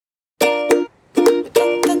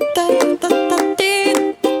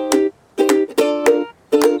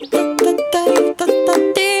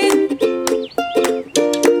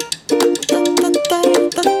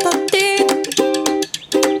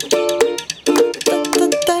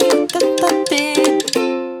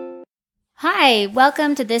Hi,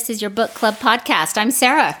 welcome to This Is Your Book Club podcast. I'm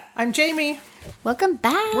Sarah. I'm Jamie. Welcome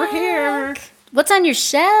back. We're here. What's on your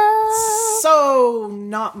shelf? So,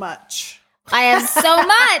 not much. I have so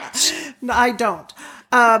much. No, I don't.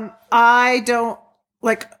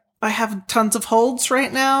 I have tons of holds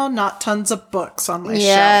right now, not tons of books on my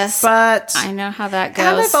shelf. But I know how that goes.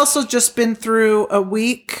 And I've also just been through a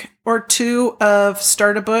week or two of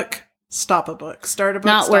start a book, stop a book, start a book,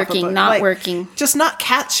 not stop working, a book. not working. Just not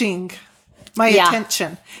catching my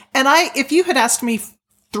attention. And if you had asked me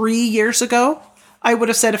 3 years ago, I would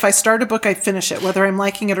have said if I start a book, I'd finish it, whether I'm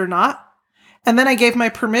liking it or not. And then I gave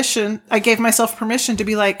myself permission to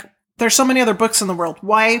be like, there's so many other books in the world.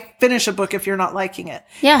 Why finish a book if you're not liking it?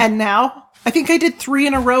 Yeah. And now I think I did 3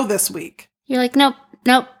 in a row this week. You're like, nope.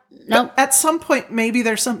 But at some point, maybe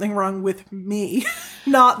there's something wrong with me,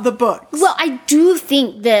 not the books. Well, I do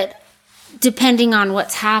think that depending on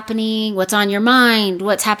what's happening, what's on your mind,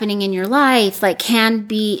 what's happening in your life, can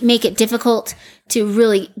make it difficult to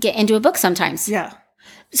really get into a book sometimes. Yeah.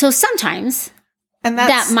 So sometimes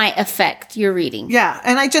that might affect your reading. Yeah.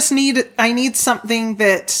 And I need something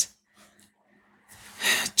that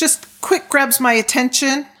just quick grabs my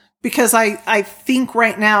attention, because I think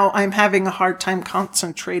right now I'm having a hard time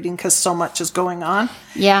concentrating because so much is going on.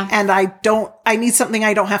 Yeah. And I need something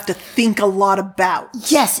I don't have to think a lot about.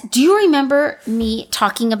 Yes. Do you remember me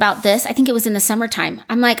talking about this? I think it was in the summertime.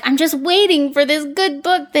 I'm like, I'm just waiting for this good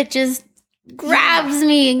book that just grabs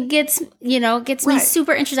me and gets me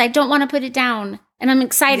super interested. I don't want to put it down, and I'm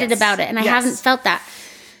excited about it. And I haven't felt that.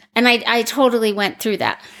 And I totally went through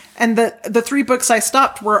that. And the 3 books I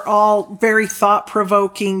stopped were all very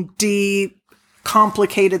thought-provoking, deep,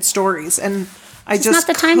 complicated stories. And I just not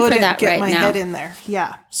the time couldn't for that get right my now. head in there.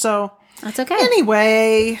 Yeah. So that's okay.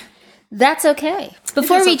 Anyway. That's okay.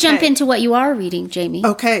 Before we jump into what you are reading, Jamie.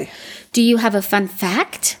 Okay. Do you have a fun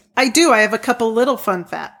fact? I do. I have a couple little fun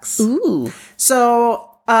facts. Ooh. So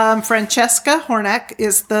Francesca Hornak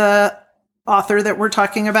is the author that we're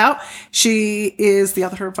talking about. She is the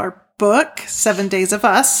author of our book, 7 Days of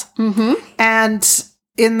Us. Mm-hmm. And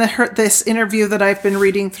in this interview that I've been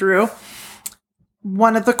reading through,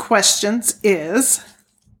 one of the questions is,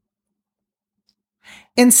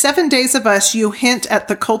 in 7 Days of Us, you hint at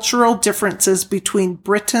the cultural differences between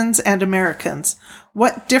Britons and Americans.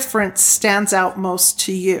 What difference stands out most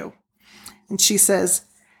to you? And she says,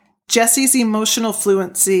 Jesse's emotional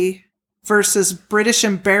fluency versus British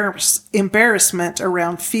embarrassment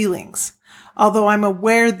around feelings. Although I'm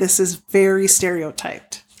aware this is very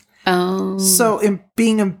stereotyped. Oh. So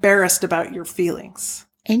being embarrassed about your feelings.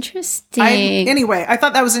 Interesting. Anyway, I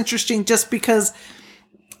thought that was interesting just because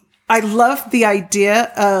I love the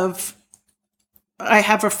idea of, I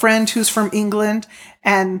have a friend who's from England,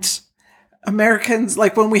 and Americans,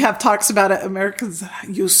 when we have talks about it, Americans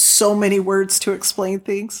use so many words to explain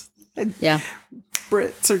things. And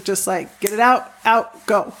Brits are just like, get it out,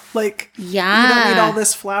 go. You don't need all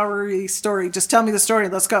this flowery story. Just tell me the story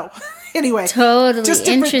and let's go. Anyway. Totally. Just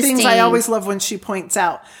different things I always love when she points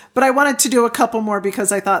out. But I wanted to do a couple more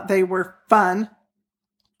because I thought they were fun.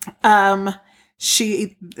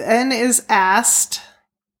 She then is asked,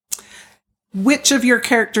 which of your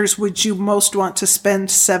characters would you most want to spend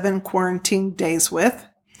 7 quarantine days with?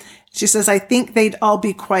 She says, I think they'd all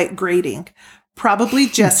be quite grating. Probably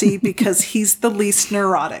Jesse, because he's the least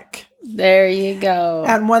neurotic. There you go.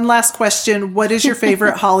 And one last question. What is your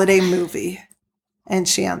favorite holiday movie? And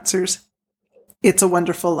she answers, It's a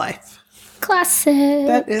Wonderful Life. Classic.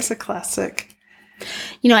 That is a classic.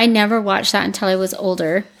 I never watched that until I was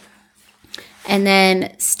older. And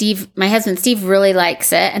then my husband Steve really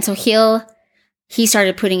likes it. And so he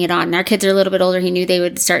started putting it on. And our kids are a little bit older. He knew they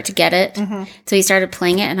would start to get it. Mm-hmm. So he started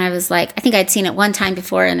playing it. And I was like, I think I'd seen it one time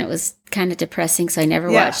before and it was kind of depressing. So I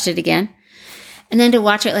never watched it again. And then to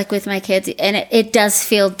watch it with my kids, and it does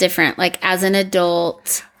feel different, as an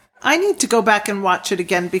adult. I need to go back and watch it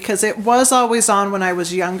again because it was always on when I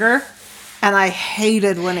was younger. And I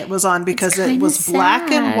hated when it was on because it was sad.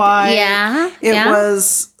 Black and white. Yeah. It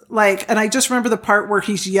was and I just remember the part where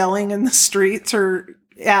he's yelling in the streets and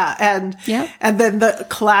then the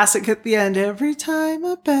classic at the end, every time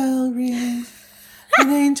a bell rings, an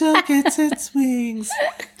angel gets its wings.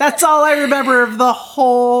 That's all I remember of the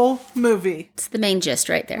whole movie. It's the main gist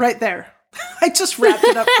right there. Right there. I just wrapped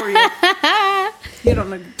it up for you. You don't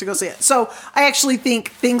need to go see it. So I actually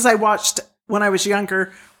think things I watched when I was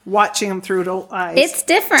younger, watching them through adult eyes. It's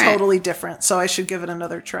different. Totally different. So I should give it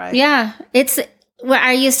another try. Yeah.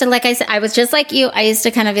 I used to, like I said, I was just like you. I used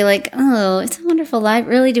to kind of be like, oh, It's a Wonderful Life.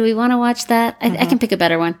 Really? Do we want to watch that? I can pick a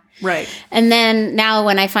better one. Right. And then now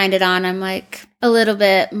when I find it on, I'm like a little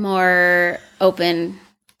bit more open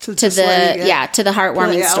to just the letting it to the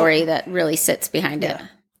heartwarming play out. story that really sits behind it. Yeah.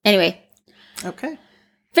 Anyway, Okay.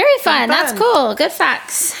 very fun. That's fun. cool. Good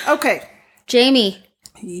facts. Okay. Jamie,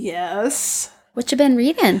 Yes. what you been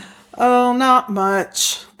reading? Oh, not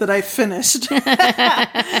much that I finished.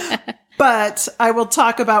 But I will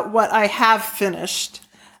talk about what I have finished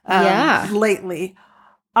lately.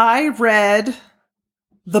 I read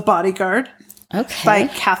The Bodyguard Okay. by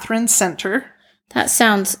Catherine Center. That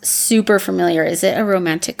sounds super familiar. Is it a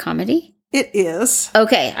romantic comedy? It is.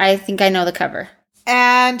 Okay, I think I know the cover.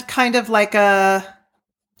 And kind of like a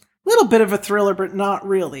little bit of a thriller, but not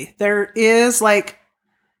really. There is like...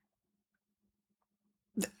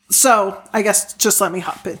 So, I guess just let me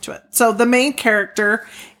hop into it. So, the main character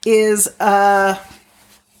is a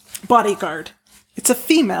bodyguard. It's a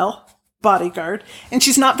female bodyguard, and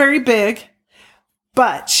she's not very big,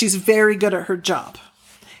 but she's very good at her job.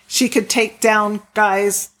 She could take down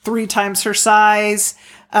guys 3 times her size.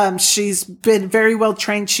 She's been very well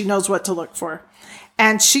trained. She knows what to look for.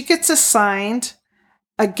 And she gets assigned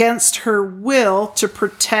against her will to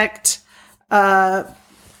protect a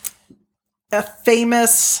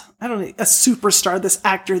famous, a superstar, this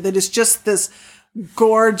actor that is just this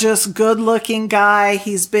gorgeous, good-looking guy.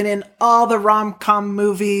 He's been in all the rom-com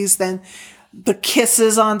movies, then the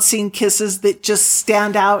kisses, on-scene kisses that just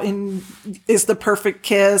stand out and is the perfect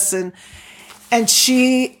kiss. And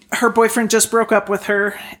her boyfriend just broke up with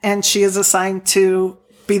her, and she is assigned to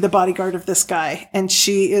be the bodyguard of this guy. And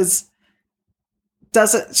she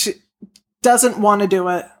doesn't want to do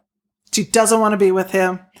it. She doesn't want to be with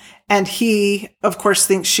him. And he, of course,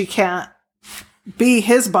 thinks she can't be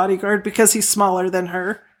his bodyguard because he's smaller than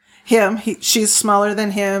her. She's smaller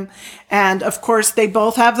than him. And of course, they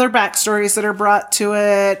both have their backstories that are brought to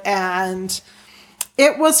it. And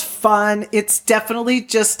it was fun. It's definitely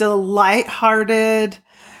just a lighthearted,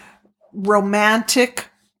 romantic,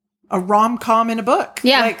 a rom-com in a book.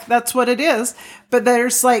 Yeah. Like, that's what it is. But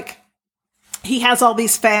there's he has all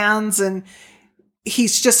these fans, and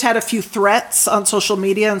he's just had a few threats on social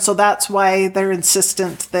media. And so that's why they're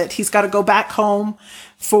insistent that he's got to go back home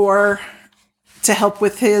to help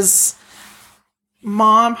with his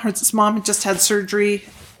mom. His mom just had surgery.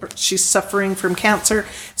 She's suffering from cancer.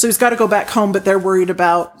 So he's got to go back home, but they're worried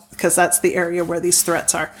because that's the area where these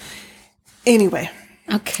threats are. Anyway.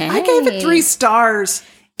 Okay. I gave it 3 stars.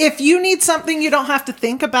 If you need something you don't have to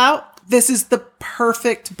think about, this is the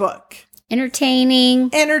perfect book. Entertaining,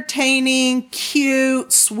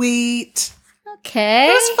 cute, sweet. Okay.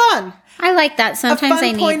 It was fun. I like that. Sometimes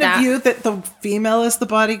I need that. A fun point of view that the female is the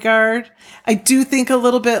bodyguard. I do think a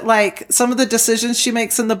little bit like some of the decisions she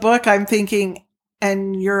makes in the book, I'm thinking,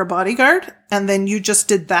 and you're a bodyguard? And then you just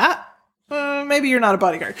did that? Maybe you're not a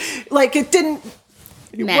bodyguard. Like, it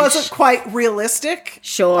wasn't quite realistic.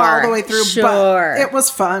 Sure. All the way through. Sure. But it was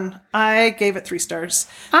fun. I gave it 3 stars.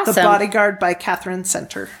 Awesome. The Bodyguard by Catherine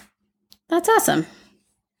Center. That's awesome.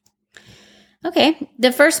 Okay.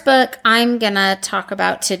 The first book I'm going to talk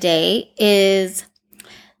about today is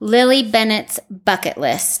Lily Bennett's Bucket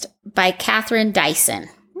List by Katherine Dyson.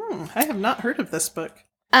 I have not heard of this book.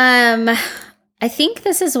 I think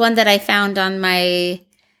this is one that I found on my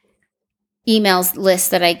emails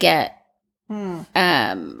list that I get.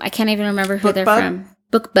 I can't even remember who they're from.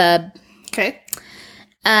 BookBub. Okay.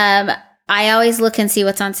 I always look and see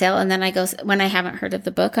what's on sale, and then I go, when I haven't heard of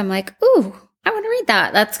the book, I'm like, ooh, I want to read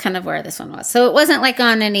that. That's kind of where this one was. So it wasn't like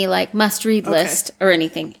on any must-read list or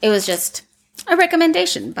anything. It was just a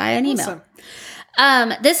recommendation by an email.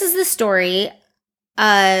 Awesome. This is the story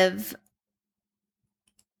of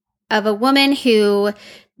a woman who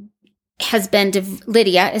has been,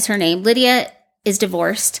 Lydia is her name. Lydia is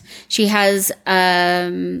divorced. She has a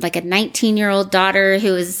 19-year-old daughter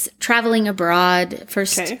who is traveling abroad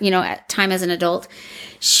at time as an adult.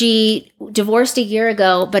 She divorced a year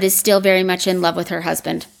ago, but is still very much in love with her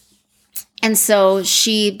husband. And so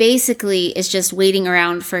she basically is just waiting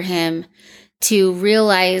around for him to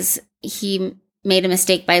realize he made a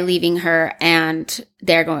mistake by leaving her, and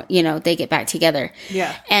they're going, they get back together.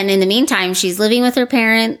 Yeah. And in the meantime, she's living with her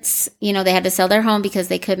parents. They had to sell their home because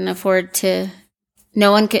they couldn't afford to,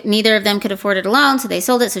 neither of them could afford it alone. So they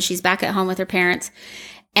sold it. So she's back at home with her parents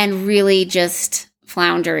and really just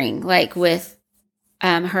floundering, with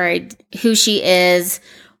who she is,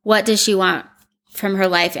 what does she want from her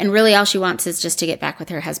life. And really all she wants is just to get back with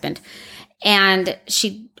her husband. And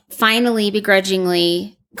she finally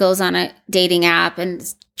begrudgingly goes on a dating app and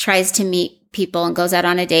tries to meet people and goes out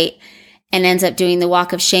on a date and ends up doing the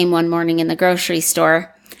walk of shame one morning in the grocery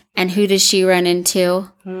store. And who does she run into?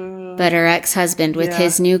 But her ex-husband with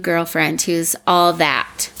his new girlfriend, who's all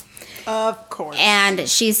that. Of course. And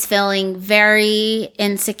she's feeling very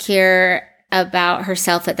insecure about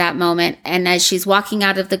herself at that moment. And as she's walking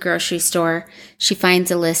out of the grocery store, she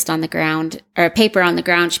finds a list on the ground, or a paper on the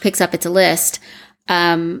ground. She picks up, it's a list.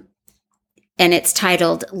 And it's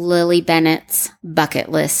titled Lily Bennett's Bucket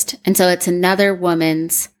List. And so it's another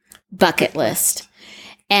woman's bucket list.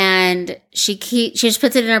 And she just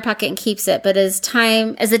puts it in her pocket and keeps it. But as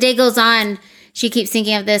the day goes on, she keeps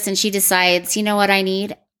thinking of this and she decides, you know what I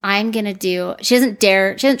need? She doesn't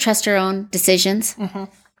trust her own decisions. Mm-hmm.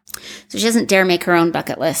 So she doesn't dare make her own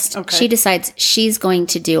bucket list. Okay. She decides she's going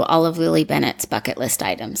to do all of Lily Bennett's bucket list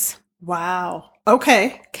items. Wow.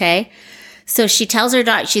 Okay. So she tells her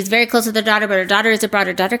daughter, she's very close with her daughter, but her daughter is abroad.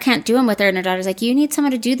 Her daughter can't do them with her. And her daughter's like, you need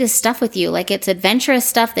someone to do this stuff with you. Like, it's adventurous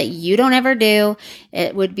stuff that you don't ever do.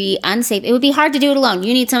 It would be unsafe. It would be hard to do it alone.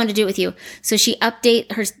 You need someone to do it with you. So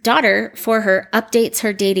her daughter updates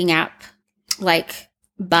her dating app, like,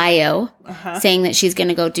 bio, saying that she's going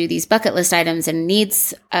to go do these bucket list items and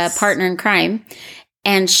needs a partner in crime.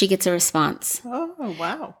 And she gets a response. Oh,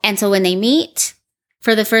 wow. And so when they meet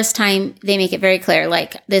for the first time, they make it very clear,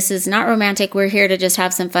 like, this is not romantic. We're here to just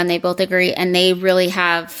have some fun. They both agree. And they really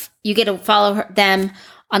you get to follow them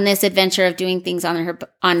on this adventure of doing things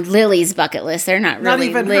on Lily's bucket list. They're not really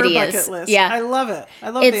even Lydia's. Her bucket list. Yeah. I love it. I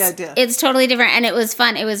love the idea. It's totally different. And it was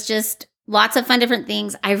fun. It was just lots of fun, different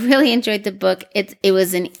things. I really enjoyed the book. It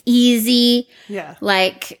was an easy,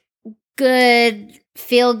 like, good,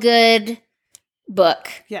 feel good book.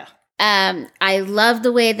 Yeah. I love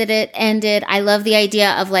the way that it ended. I love the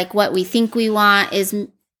idea of, like, what we think we want is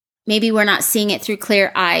maybe we're not seeing it through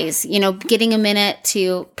clear eyes. You know, getting a minute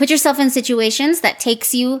to put yourself in situations that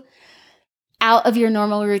takes you out of your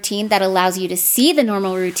normal routine, that allows you to see the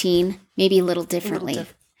normal routine maybe a little differently.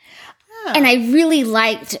 And I really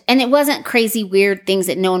liked, and it wasn't crazy, weird things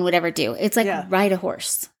that no one would ever do. It's like ride a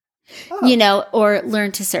horse, or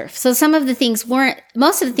learn to surf. So most of the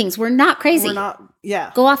things were not crazy.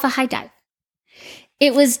 Go off a high dive.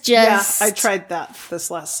 It was just. Yeah, I tried that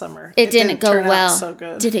this last summer. It didn't go well. So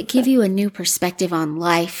good. Did it give you a new perspective on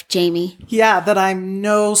life, Jamie? Yeah, that I'm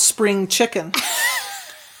no spring chicken.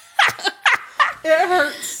 It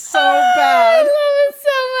hurts so bad. I love it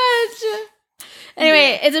so much.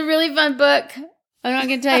 Anyway, it's a really fun book. I'm not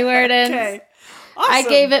going to tell you where it ends. Okay. Awesome. I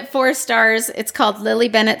gave it 4 stars. It's called Lily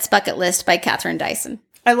Bennett's Bucket List by Katherine Dyson.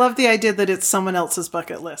 I love the idea that it's someone else's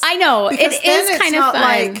bucket list. I know. Because it is kind of fun.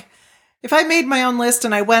 Like, if I made my own list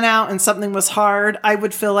and I went out and something was hard, I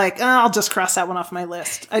would feel like, I'll just cross that one off my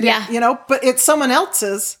list. I didn't, but it's someone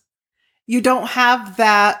else's. You don't have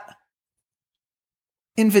that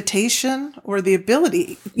invitation or the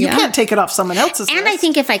ability. You can't take it off someone else's list. And I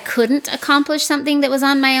think if I couldn't accomplish something that was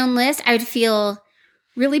on my own list, I would feel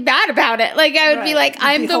really bad about it. Like, I would be like,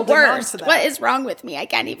 I'm the worst. What is wrong with me? I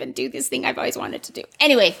can't even do this thing I've always wanted to do.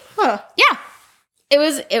 Anyway,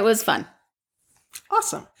 it was fun.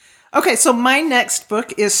 Awesome. Okay, so my next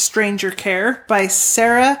book is Stranger Care by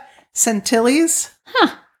Sarah Centilles.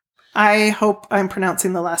 I hope I'm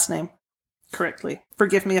pronouncing the last name correctly.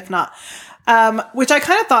 Forgive me if not. Which I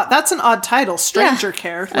kind of thought, that's an odd title, Stranger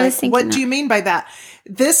Care. Like, what do you mean by that?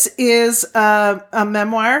 This is a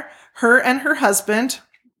memoir. Her and her husband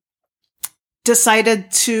decided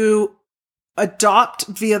to adopt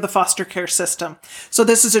via the foster care system. So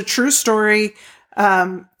this is a true story.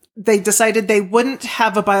 They decided they wouldn't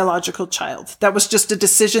have a biological child. That was just a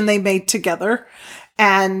decision they made together,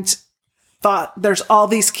 and thought, there's all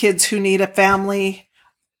these kids who need a family.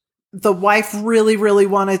 The wife really, really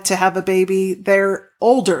wanted to have a baby. They're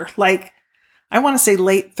older, like, I want to say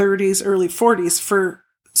late 30s, early 40s for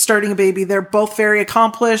starting a baby. They're both very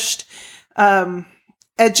accomplished,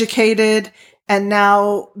 educated, and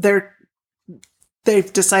now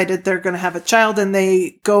they've decided they're going to have a child, and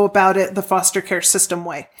they go about it the foster care system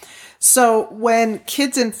way. So when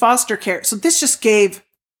kids in foster care, so this just gave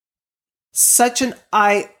such an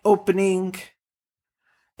eye-opening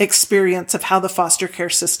experience of how the foster care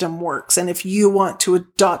system works. And if you want to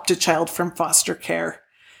adopt a child from foster care,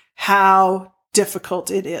 how difficult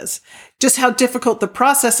it is. Just how difficult the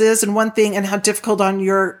process is, and one thing, and how difficult on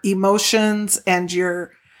your emotions and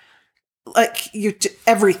your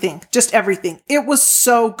everything, just everything. It was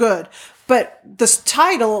so good. But this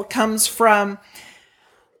title comes from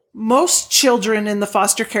most children in the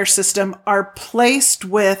foster care system are placed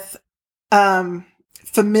with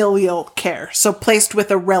familial care. So placed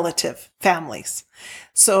with a relative, families.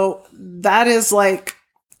 So that is like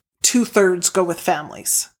 2/3 go with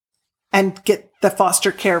families and get the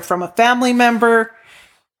foster care from a family member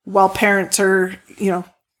while parents are,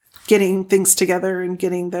 getting things together and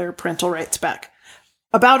getting their parental rights back.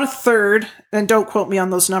 about a third, and don't quote me on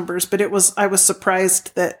those numbers, but I was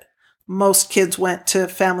surprised that most kids went to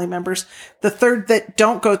family members. The third that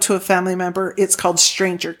don't go to a family member, it's called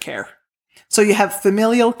stranger care. So you have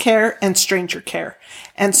familial care and stranger care.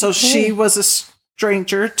 And so she was a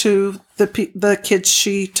stranger to the kids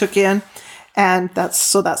she took in. And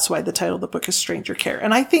that's why the title of the book is Stranger Care.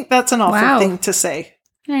 And I think that's an awful thing to say.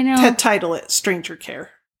 I know. To title it Stranger Care.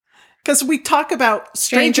 Because we talk about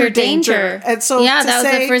stranger danger. And so yeah, that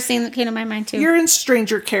was the first thing that came to my mind too. You're in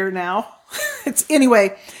stranger care now.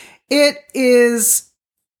 Anyway, it is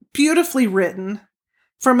beautifully written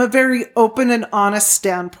from a very open and honest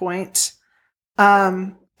standpoint.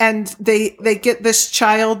 And they get this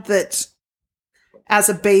child that as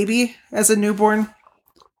a baby, as a newborn,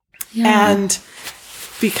 and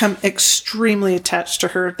become extremely attached to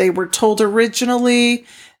her. They were told originally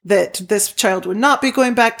that this child would not be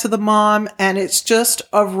going back to the mom, and it's just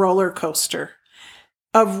a roller coaster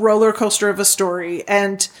of a story.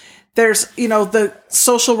 And there's, the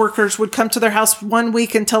social workers would come to their house one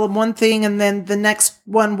week and tell them one thing, and then the next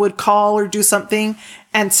one would call or do something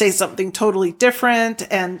and say something totally different.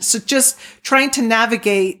 And so just trying to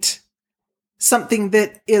navigate something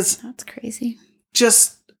that's crazy.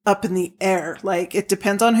 Just up in the air. Like, it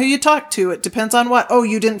depends on who you talk to. It depends on what. Oh,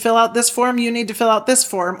 you didn't fill out this form. You need to fill out this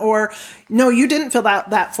form. Or no, you didn't fill out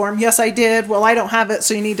that form. Yes, I did. Well, I don't have it.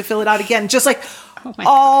 So you need to fill it out again. Just like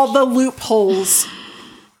all the loopholes.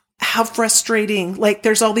 How frustrating. Like,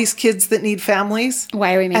 there's all these kids that need families.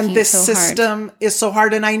 Why are we making it so hard? And this system is so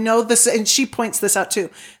hard. And I know this, and she points this out too.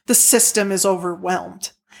 The system is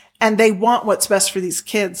overwhelmed and they want what's best for these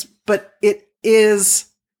kids, but it's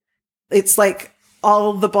like,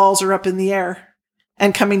 all of the balls are up in the air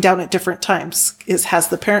and coming down at different times. Has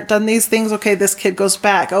the parent done these things? Okay, this kid goes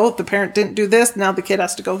back. Oh, the parent didn't do this. Now the kid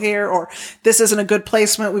has to go here. Or this isn't a good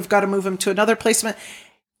placement. We've got to move him to another placement.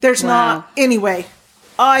 There's not. Anyway,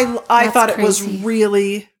 I thought it was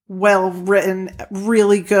really well written,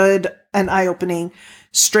 really good and eye-opening.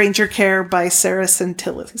 Stranger Care by Sarah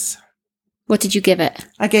Centillis. What did you give it?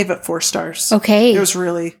 I gave it 4 stars. Okay. It was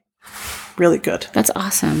really, really good. That's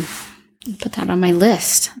awesome. Put that on my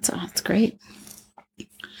list. That's great.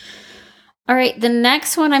 All right. The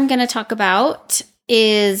next one I'm going to talk about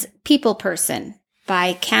is People Person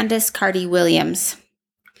by Candace Carty-Williams.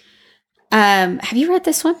 Have you read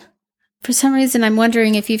this one? For some reason, I'm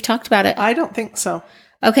wondering if you've talked about it. I don't think so.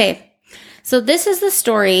 Okay. So this is the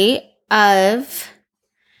story of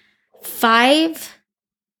 5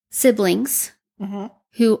 siblings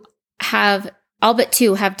who have, all but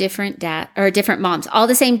 2 have different moms. All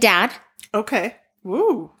the same dad. Okay.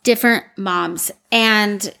 Woo. Different moms.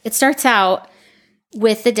 And it starts out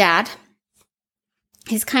with the dad.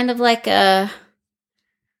 He's kind of like a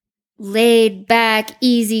laid back,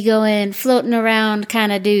 easygoing, floating around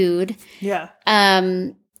kind of dude. Yeah.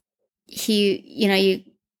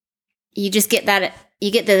 You just get that,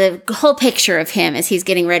 you get the whole picture of him as he's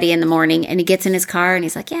getting ready in the morning, and he gets in his car and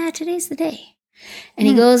he's like, yeah, today's the day. And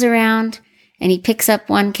he goes around and he picks up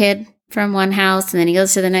one kid from one house, and then he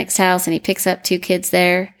goes to the next house and he picks up 2 kids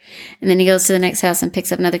there. And then he goes to the next house and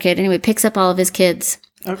picks up another kid. Anyway, picks up all of his kids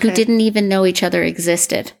who didn't even know each other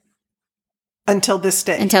existed. Until this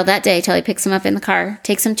day. Until that day, till he picks them up in the car,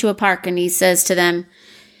 takes them to a park, and he says to them,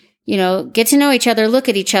 get to know each other, look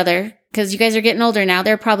at each other, because you guys are getting older now.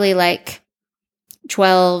 They're probably like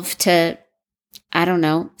 12 to, I don't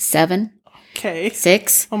know, 7. Okay.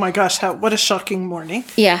 6. Oh my gosh, what a shocking morning.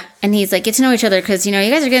 Yeah. And he's like, get to know each other because, you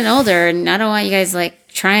guys are getting older, and I don't want you guys like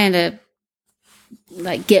trying to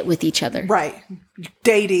like get with each other. Right.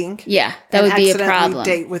 Dating. Yeah. That would be a problem.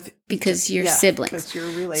 Date with because you're siblings. Because you're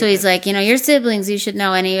related. So he's like, you're siblings, you should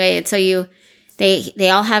know anyway. And so they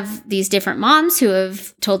all have these different moms who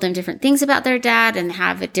have told them different things about their dad and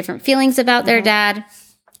have different feelings about their dad.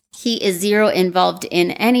 He is 0 involved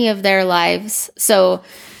in any of their lives. So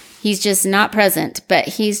he's just not present, but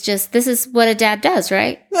this is what a dad does,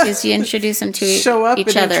 right? Is you introduce them to show up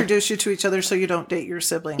each and other. Introduce you to each other so you don't date your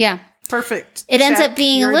sibling. Yeah. Perfect. It ends up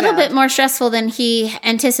being a little bit more stressful than he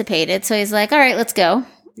anticipated. So he's like, all right, let's go.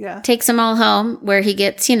 Yeah. Takes them all home, where he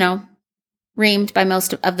gets, reamed by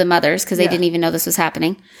most of the mothers because they didn't even know this was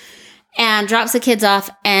happening, and drops the kids off,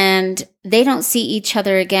 and they don't see each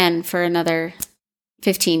other again for another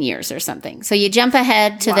 15 years or something. So you jump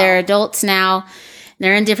ahead to their adults now.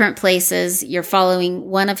 They're in different places. You're following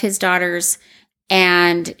one of his daughters,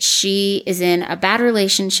 and she is in a bad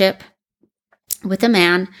relationship with a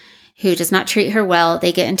man who does not treat her well.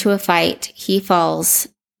 They get into a fight. He falls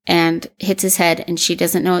and hits his head, and she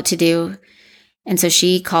doesn't know what to do. And so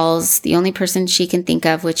she calls the only person she can think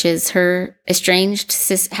of, which is her estranged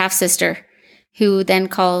half-sister, who then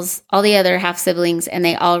calls all the other half siblings, and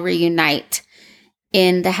they all reunite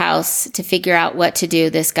in the house to figure out what to do.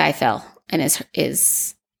 This guy fell and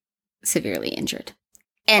is severely injured.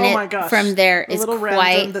 And oh my gosh. From there a is little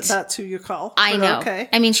quite random that's who you call. I know. Okay.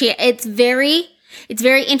 I mean, it's very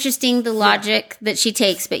interesting, the logic that she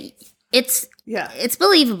takes, but it's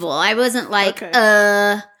believable. I wasn't like, but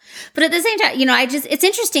at the same time, it's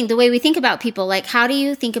interesting the way we think about people. Like, how do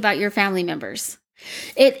you think about your family members?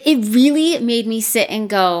 It really made me sit and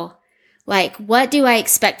go, like, what do I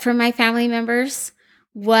expect from my family members?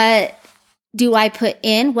 What do I put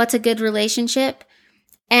in? What's a good relationship?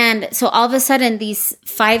 And so all of a sudden, these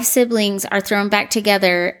 5 siblings are thrown back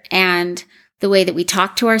together, and the way that we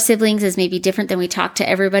talk to our siblings is maybe different than we talk to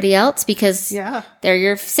everybody else because they're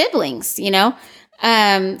your siblings,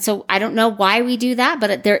 So I don't know why we do that,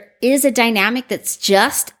 but there is a dynamic that's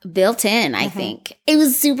just built in, I think. It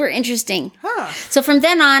was super interesting. Huh. So from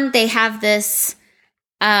then on, they have this,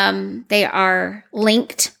 they are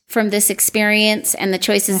linked from this experience and the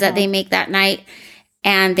choices that they make that night.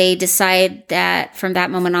 And they decide that from that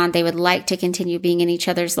moment on, they would like to continue being in each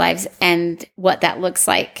other's lives and what that looks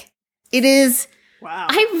like. It is. Wow.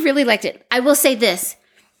 I really liked it. I will say this.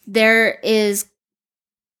 It's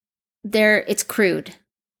crude.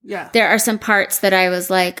 Yeah. There are some parts that I was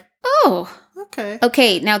like, oh,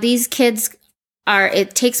 okay. Now these kids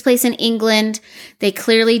it takes place in England. They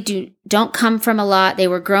clearly don't come from a lot. They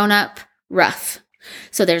were grown up rough.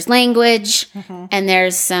 So there's language and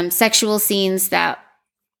there's some sexual scenes that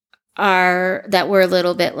were a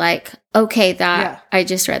little bit like, okay, I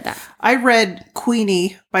just read that. I read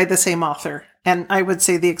Queenie by the same author, and I would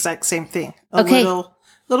say the exact same thing. A little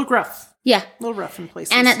gruff. Yeah. A little rough in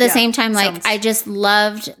places. And at the same time, I just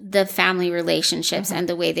loved the family relationships and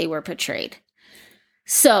the way they were portrayed.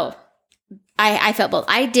 So I felt both.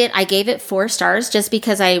 I gave it 4 stars just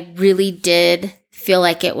because I really did feel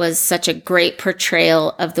like it was such a great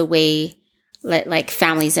portrayal of the way like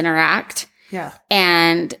families interact. Yeah.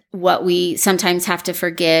 And what we sometimes have to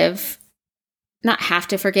forgive, not have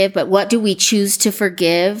to forgive, but what do we choose to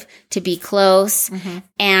forgive to be close?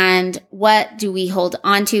 And what do we hold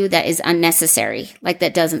on to that is unnecessary, like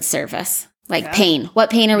that doesn't serve us? Like pain.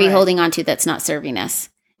 What pain are we holding on to that's not serving us?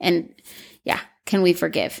 And can we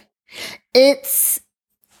forgive? It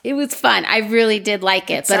was fun. I really did like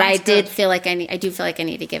it, but I do feel like I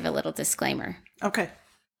need to give a little disclaimer. Okay.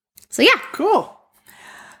 So yeah. Cool.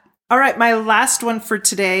 All right. My last one for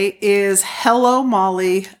today is Hello,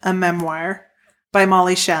 Molly, a memoir by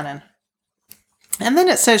Molly Shannon. And then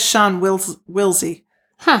it says Sean Wilsey.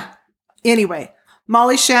 Huh. Anyway,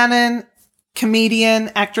 Molly Shannon, comedian,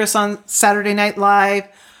 actress on Saturday Night Live.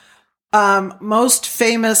 Most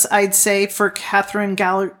famous, I'd say, for Catherine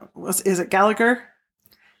Gallagher. Is it Gallagher?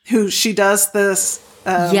 Who she does this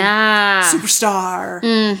Superstar.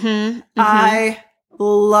 I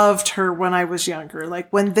loved her when I was younger.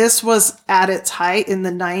 Like when this was at its height in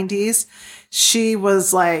the 90s, she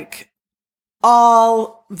was like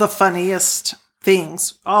all the funniest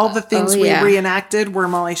things. All the things we reenacted were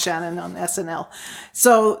Molly Shannon on SNL.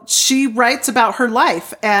 So she writes about her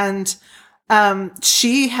life, and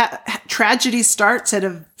tragedy starts at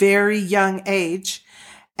a very young age,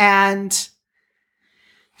 and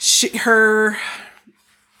her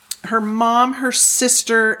mom, her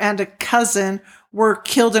sister, and a cousin were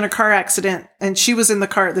killed in a car accident, and she was in the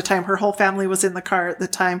car at the time. Her whole family was in the car at the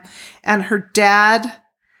time, and her dad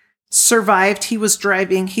survived. He was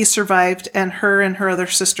driving. He survived, and her other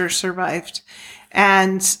sister survived.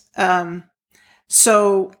 And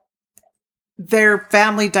so their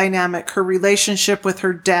family dynamic, her relationship with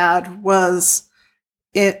her dad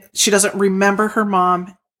she doesn't remember her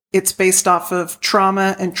mom. It's based off of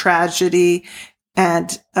trauma and tragedy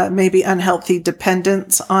and maybe unhealthy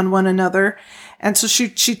dependence on one another. And so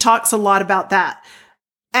she talks a lot about that.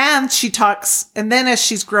 And and then as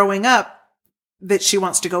she's growing up, that she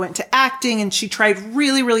wants to go into acting, and she tried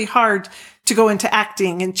really, really hard to go into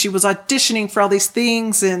acting, and she was auditioning for all these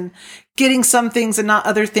things and getting some things and not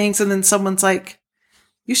other things. And then someone's like,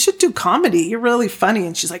 you should do comedy. You're really funny.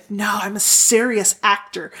 And she's like, no, I'm a serious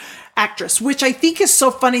actress, which I think is so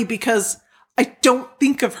funny because I don't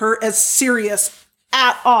think of her as serious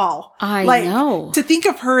at all. I know. To think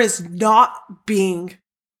of her as not being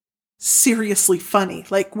seriously funny.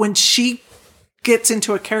 Like when she gets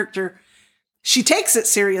into a character, she takes it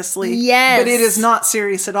seriously. Yes. But it is not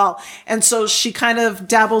serious at all. And so she kind of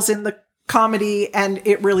dabbles in the comedy, and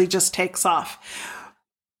it really just takes off.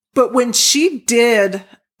 But when she did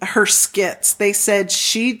her skits, they said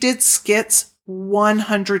she did skits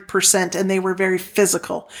 100%, and they were very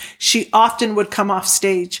physical. She often would come off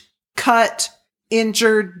stage, cut,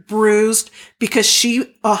 injured, bruised, because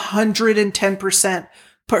she 110%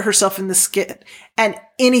 put herself in the skit and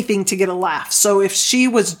anything to get a laugh. So if she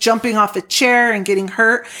was jumping off a chair and getting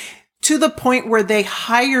hurt, to the point where they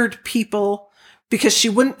hired people because she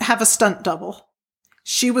wouldn't have a stunt double.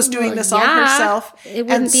 She was doing this all herself. It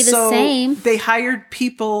wouldn't be the same. They hired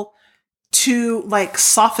people to like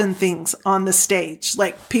soften things on the stage.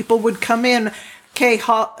 Like people would come in, okay,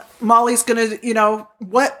 Molly's going to,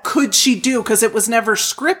 what could she do? Because it was never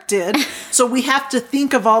scripted. So we have to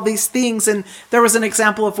think of all these things. And there was an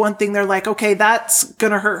example of one thing. They're like, okay, that's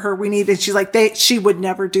going to hurt her. We need, and she's like, she would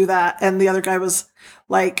never do that. And the other guy was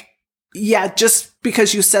like, yeah, just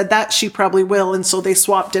because you said that, she probably will. And so they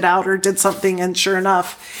swapped it out or did something. And sure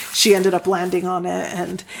enough, she ended up landing on it.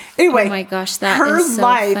 And anyway, oh my gosh, that her is so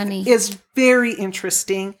life funny. is very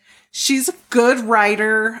interesting. She's a good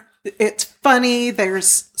writer. It's funny.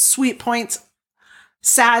 There's sweet points,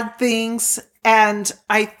 sad things. And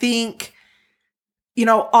I think,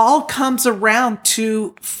 all comes around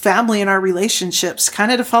to family and our relationships,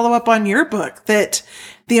 kind of to follow up on your book, that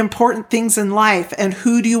the important things in life and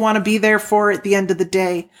who do you want to be there for at the end of the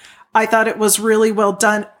day. I thought it was really well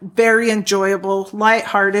done, very enjoyable,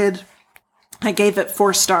 lighthearted. I gave it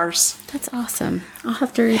 4 stars. That's awesome. I'll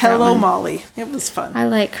have to read that Hello, one. Molly. It was fun. I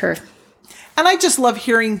like her. And I just love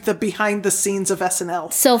hearing the behind the scenes of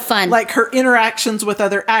SNL. So fun. Like her interactions with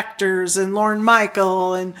other actors and Lorne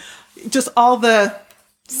Michael and just all the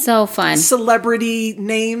so fun celebrity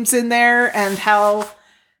names in there and how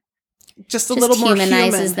just a little more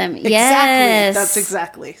humanizes human. them. Exactly. Yes. That's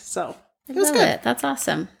exactly. So I it was love good. it. That's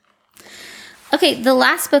awesome. Okay, the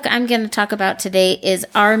last book I'm going to talk about today is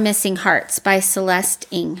Our Missing Hearts by Celeste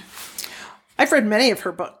Ng. I've read many of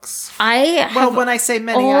her books. When I say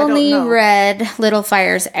many, I don't only know. read Little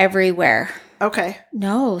Fires Everywhere. Okay.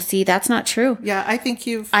 No, see, that's not true. Yeah, I think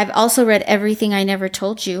I've also read Everything I Never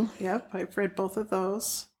Told You. Yep, I've read both of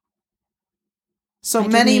those. So I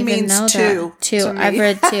many didn't even means know two. that. 2. To me. I've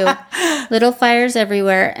read 2. Little Fires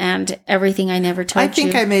Everywhere and Everything I Never Told You. I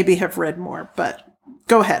think I maybe have read more, but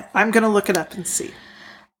go ahead. I'm going to look it up and see.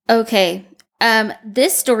 Okay.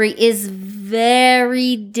 This story is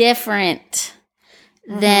very different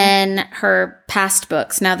than her past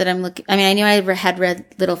books. Now that I'm looking, I knew I had read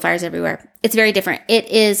Little Fires Everywhere. It's very different. It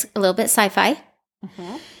is a little bit sci-fi.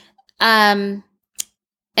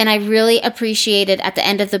 And I really appreciated at the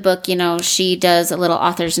end of the book, she does a little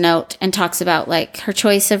author's note and talks about like her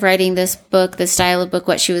choice of writing this book, the style of book,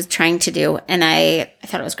 what she was trying to do. And I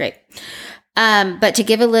thought it was great. But to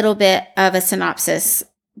give a little bit of a synopsis,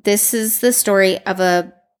 this is the story of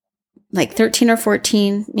a 13 or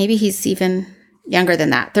 14, maybe he's even younger than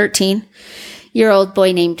that, 13-year-old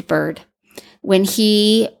boy named Bird. When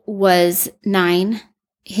he was 9,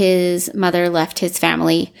 his mother left his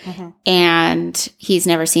family and he's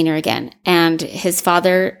never seen her again. And his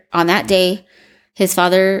father, on that day, his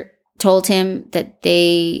father told him that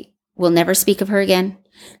they will never speak of her again,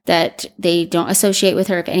 that they don't associate with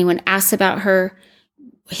her. If anyone asks about her,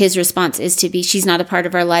 his response is to be, she's not a part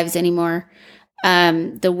of our lives anymore.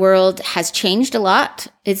 The world has changed a lot.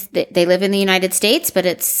 They live in the United States, but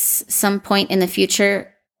it's some point in the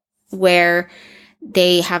future where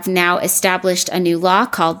they have now established a new law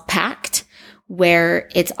called PACT, where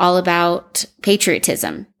it's all about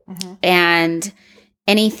patriotism. And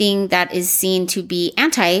anything that is seen to be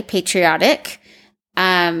anti-patriotic,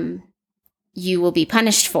 you will be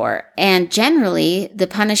punished for. And generally, the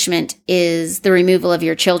punishment is the removal of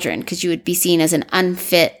your children, because you would be seen as an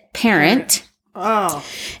unfit parent. Oh.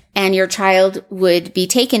 And your child would be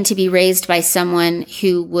taken to be raised by someone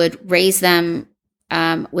who would raise them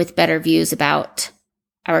with better views about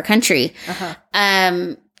our country.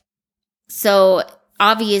 So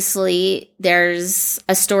obviously, there's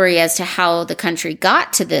a story as to how the country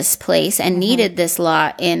got to this place and needed this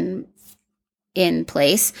law in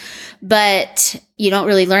place, but you don't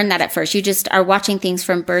really learn that at first. You just are watching things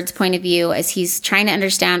from Bird's point of view as he's trying to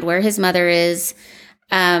understand where his mother is,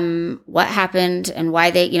 what happened, and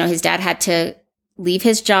why his dad had to leave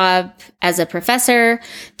his job as a professor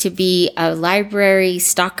to be a library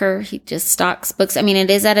stalker. He just stalks books.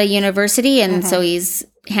 It is at a university, and so he's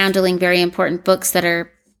handling very important books that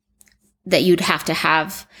you'd have to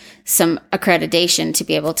have some accreditation to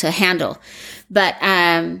be able to handle. But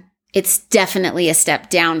it's definitely a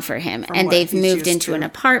step down for him. And they've moved into an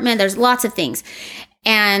apartment. There's lots of things.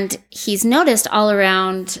 And he's noticed all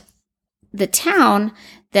around the town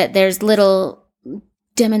that there's little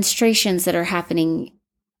demonstrations that are happening,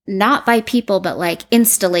 not by people, but like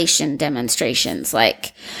installation demonstrations.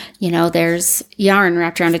 Like, there's yarn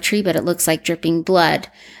wrapped around a tree, but it looks like dripping blood.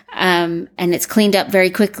 And it's cleaned up very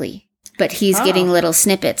quickly. but he's getting little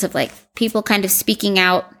snippets of like people kind of speaking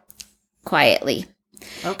out quietly.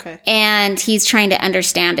 Okay. And he's trying to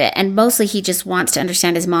understand it. And mostly he just wants to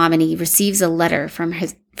understand his mom, and he receives a letter from her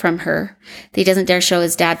that he doesn't dare show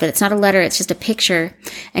his dad, but it's not a letter. It's just a picture,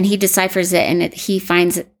 and he deciphers it, and he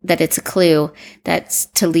finds that it's a clue that's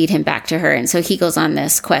to lead him back to her. And so he goes on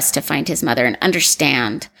this quest to find his mother and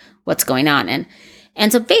understand what's going on.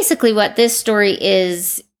 And so basically what this story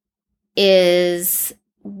is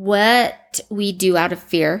what we do out of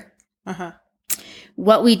fear,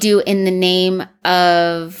 what we do in the name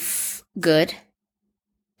of good.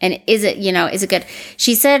 And is it good?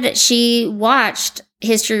 She said she watched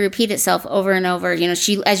history repeat itself over and over. As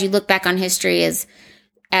you look back on history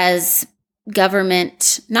as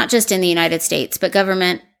government, not just in the United States, but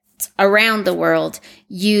government around the world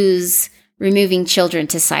use removing children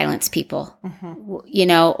to silence people,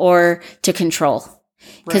 or to control.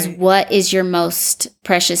 Because what is your most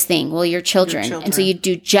precious thing? Well, your children. And so you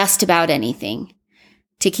do just about anything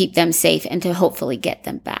to keep them safe and to hopefully get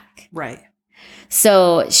them back. Right.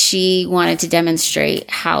 So she wanted to demonstrate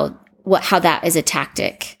how that is a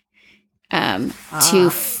tactic to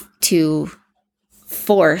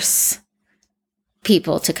force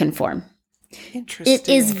people to conform. Interesting. It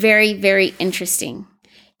is very, very interesting.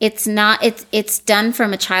 It's done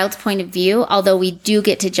from a child's point of view, although we do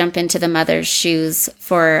get to jump into the mother's shoes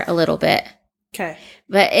for a little bit. Okay.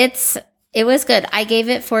 But it was good. I gave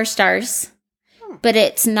it 4 stars, but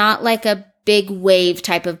it's not like a big wave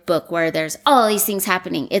type of book where there's all these things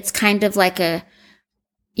happening. It's kind of like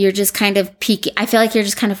you're just kind of peeking. I feel like you're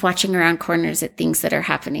just kind of watching around corners at things that are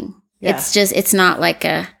happening. Yeah. It's not like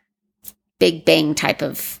a big bang type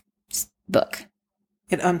of book.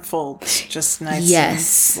 It unfolds just nice and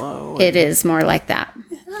slow. It is more like that.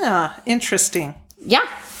 Yeah, interesting. Yeah.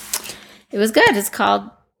 It was good. It's called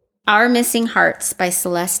Our Missing Hearts by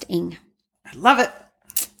Celeste Ng. I love it.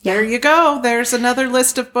 There you go. There's another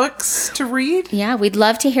list of books to read. Yeah, we'd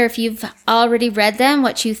love to hear if you've already read them,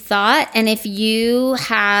 what you thought. And if you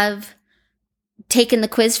have taken the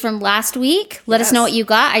quiz from last week, let us know what you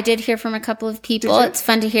got. I did hear from a couple of people. It's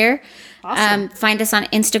fun to hear. Awesome. Find us on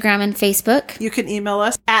Instagram and Facebook. You can email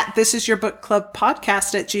us at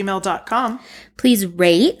thisisyourbookclubpodcast@gmail.com. Please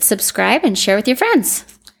rate, subscribe, and share with your friends.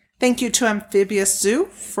 Thank you to Amphibious Zoo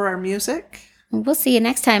for our music. We'll see you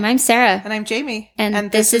next time. I'm Sarah. And I'm Jamie.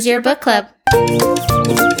 And this is your book club.